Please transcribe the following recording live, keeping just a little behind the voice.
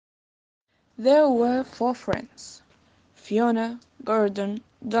There were four friends: Fiona, Gordon,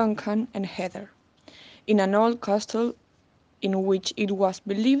 Duncan, and Heather, in an old castle in which it was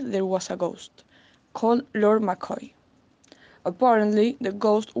believed there was a ghost, called Lord McCoy. Apparently, the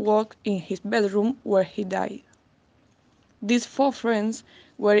ghost walked in his bedroom where he died. These four friends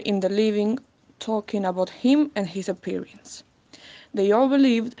were in the living talking about him and his appearance. They all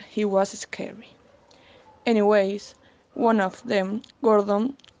believed he was scary. Anyways, one of them,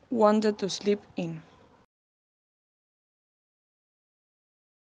 Gordon, wanted to sleep in.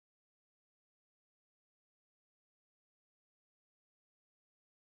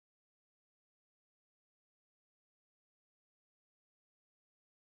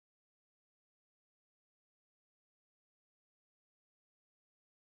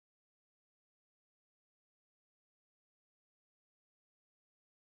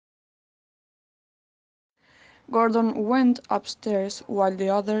 Gordon went upstairs while the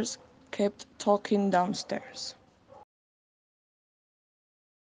others kept talking downstairs.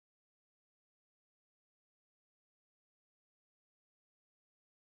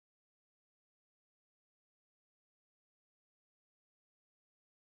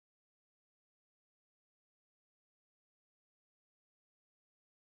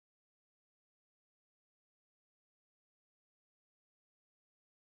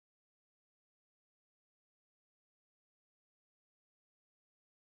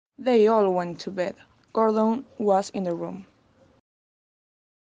 They all went to bed. Gordon was in the room.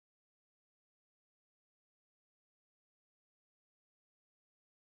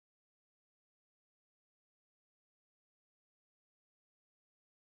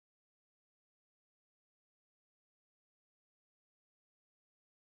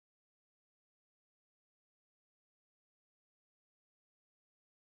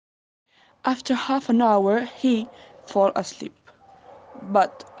 After half an hour he fell asleep,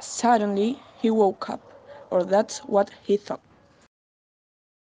 but suddenly he woke up, or that's what he thought.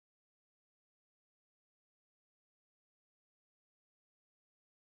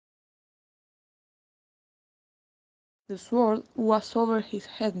 The sword was over his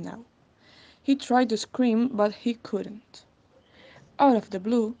head now. He tried to scream, but he couldn't. Out of the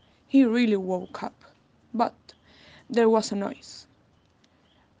blue, he really woke up, but there was a noise.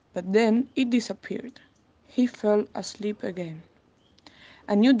 But then it disappeared. He fell asleep again.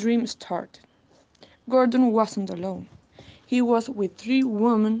 A new dream started. Gordon wasn't alone. He was with three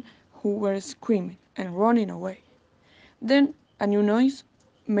women who were screaming and running away. Then a new noise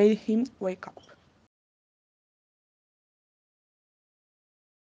made him wake up.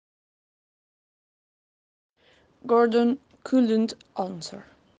 Gordon couldn't answer.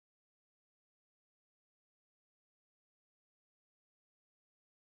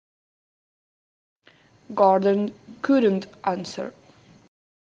 Gordon couldn't answer.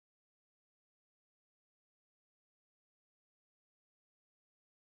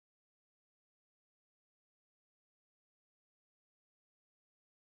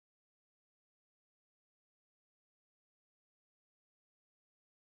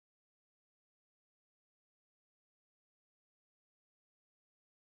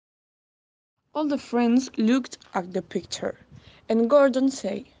 All the friends looked at the picture, and Gordon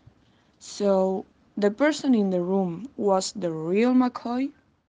said, "So the person in the room was the real McCoy?"